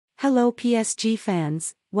Hello PSG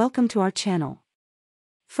fans, welcome to our channel.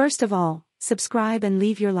 First of all, subscribe and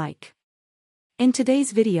leave your like. In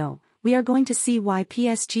today's video, we are going to see why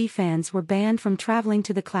PSG fans were banned from traveling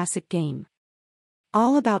to the classic game.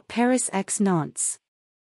 All about Paris X Nantes.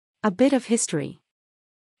 A bit of history.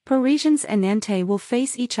 Parisians and Nantais will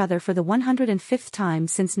face each other for the 105th time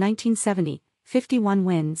since 1970, 51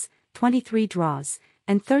 wins, 23 draws,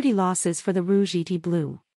 and 30 losses for the Rouge et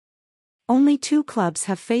Bleu. Only two clubs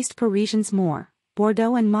have faced Parisians more,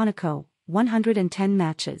 Bordeaux and Monaco, 110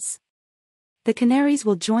 matches. The Canaries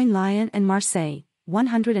will join Lyon and Marseille,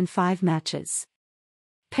 105 matches.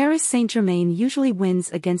 Paris Saint-Germain usually wins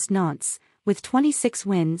against Nantes, with 26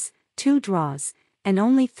 wins, 2 draws, and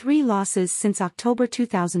only 3 losses since October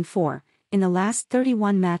 2004, in the last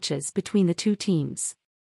 31 matches between the two teams.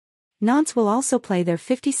 Nantes will also play their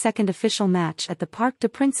 52nd official match at the Parc des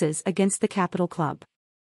Princes against the capital club.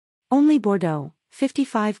 Only Bordeaux,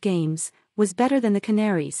 55 games, was better than the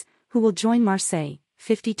Canaries, who will join Marseille,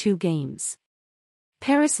 52 games.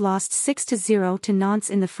 Paris lost 6-0 to Nantes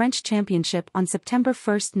in the French Championship on September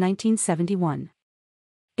 1, 1971.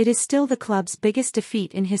 It is still the club's biggest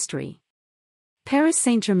defeat in history. Paris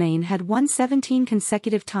Saint-Germain had won 17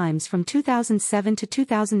 consecutive times from 2007 to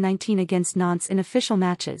 2019 against Nantes in official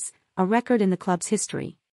matches, a record in the club's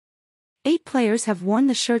history. 8 players have worn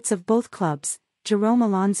the shirts of both clubs: Jérôme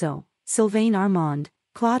Alonso, Sylvain Armand,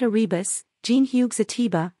 Claude Arribas, Jean-Hugues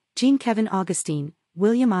Atiba, Jean-Kevin Augustin,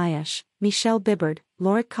 William Ayash, Michel Bibard,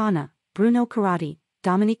 Loic Kana, Bruno Carratti,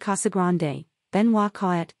 Dominique Casagrande, Benoit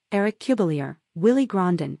Coët, Eric Cubelier, Willy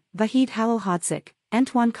Grondin, Vahid Halilhodžić,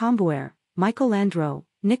 Antoine Kombouaré, Michael Landreau,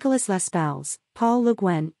 Nicolas Lespals, Paul Le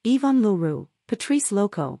Guen, Yvon Leroux, Patrice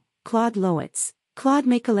Loco, Claude Loitz, Claude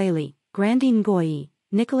Makelele, Grandin Ngoyi,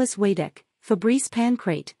 Nicolas Wadek, Fabrice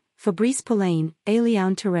Pancrate, Fabrice Poulain,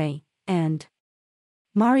 Eliane Touré, and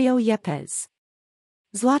Mario Yepes.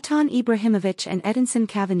 Zlatan Ibrahimovic and Edinson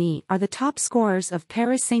Cavani are the top scorers of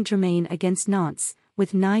Paris Saint-Germain against Nantes,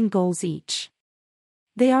 with 9 goals each.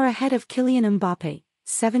 They are ahead of Kylian Mbappe,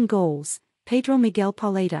 7 goals, Pedro Miguel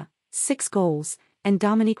Pauleta, 6 goals, and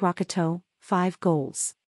Dominique Rocheteau, 5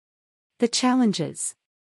 goals. The challenges.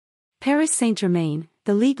 Paris Saint-Germain,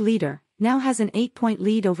 the league leader, now has an 8-point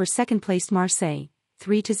lead over second-placed Marseille,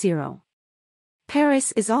 3-0.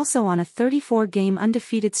 Paris is also on a 34-game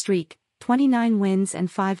undefeated streak, 29 wins and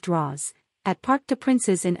 5 draws, at Parc des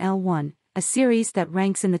Princes in L1, a series that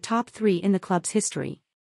ranks in the top 3 in the club's history.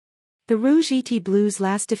 The Rouge et Bleu's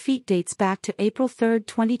last defeat dates back to April 3,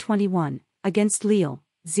 2021, against Lille,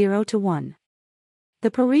 0-1. The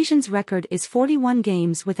Parisians' record is 41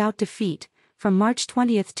 games without defeat, from March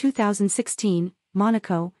 20, 2016,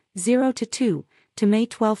 Monaco, 0-2, to May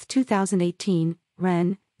 12, 2018,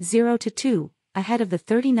 Rennes, 0-2, ahead of the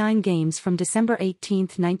 39 games from December 18,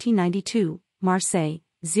 1992, Marseille,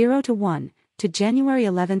 0-1, to January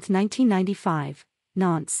 11, 1995,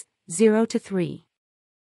 Nantes, 0-3.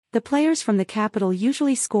 The players from the capital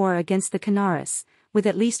usually score against the Canaries, with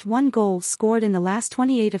at least 1 goal scored in the last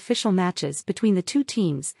 28 official matches between the two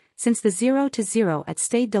teams, since the 0-0 at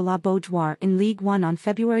Stade de la Beaujoire in Ligue 1 on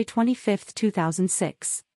February 25,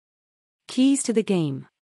 2006. Keys to the game.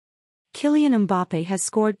 Kylian Mbappe has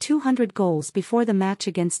scored 200 goals before the match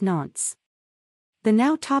against Nantes. The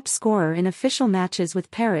now top scorer in official matches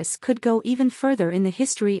with Paris could go even further in the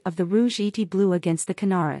history of the Rouge et Bleu against the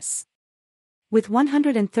Canaries. With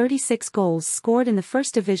 136 goals scored in the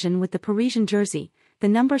first division with the Parisian jersey, the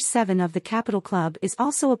number 7 of the capital club is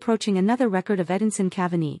also approaching another record of Edinson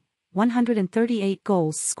Cavani, 138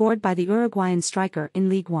 goals scored by the Uruguayan striker in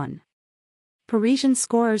Ligue 1. Parisian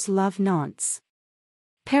scorers love Nantes.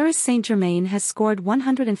 Paris Saint-Germain has scored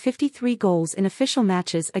 153 goals in official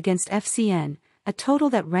matches against FCN, a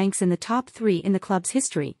total that ranks in the top 3 in the club's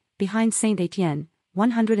history, behind Saint-Étienne,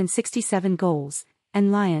 167 goals,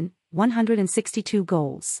 and Lyon, 162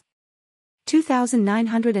 goals.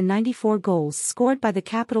 2,994 goals scored by the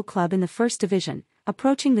capital club in the first division,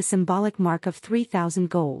 approaching the symbolic mark of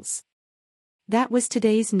 3,000 goals. That was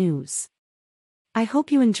today's news. I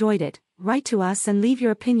hope you enjoyed it. Write to us and leave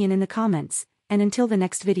your opinion in the comments, and until the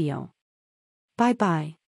next video.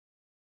 Bye-bye.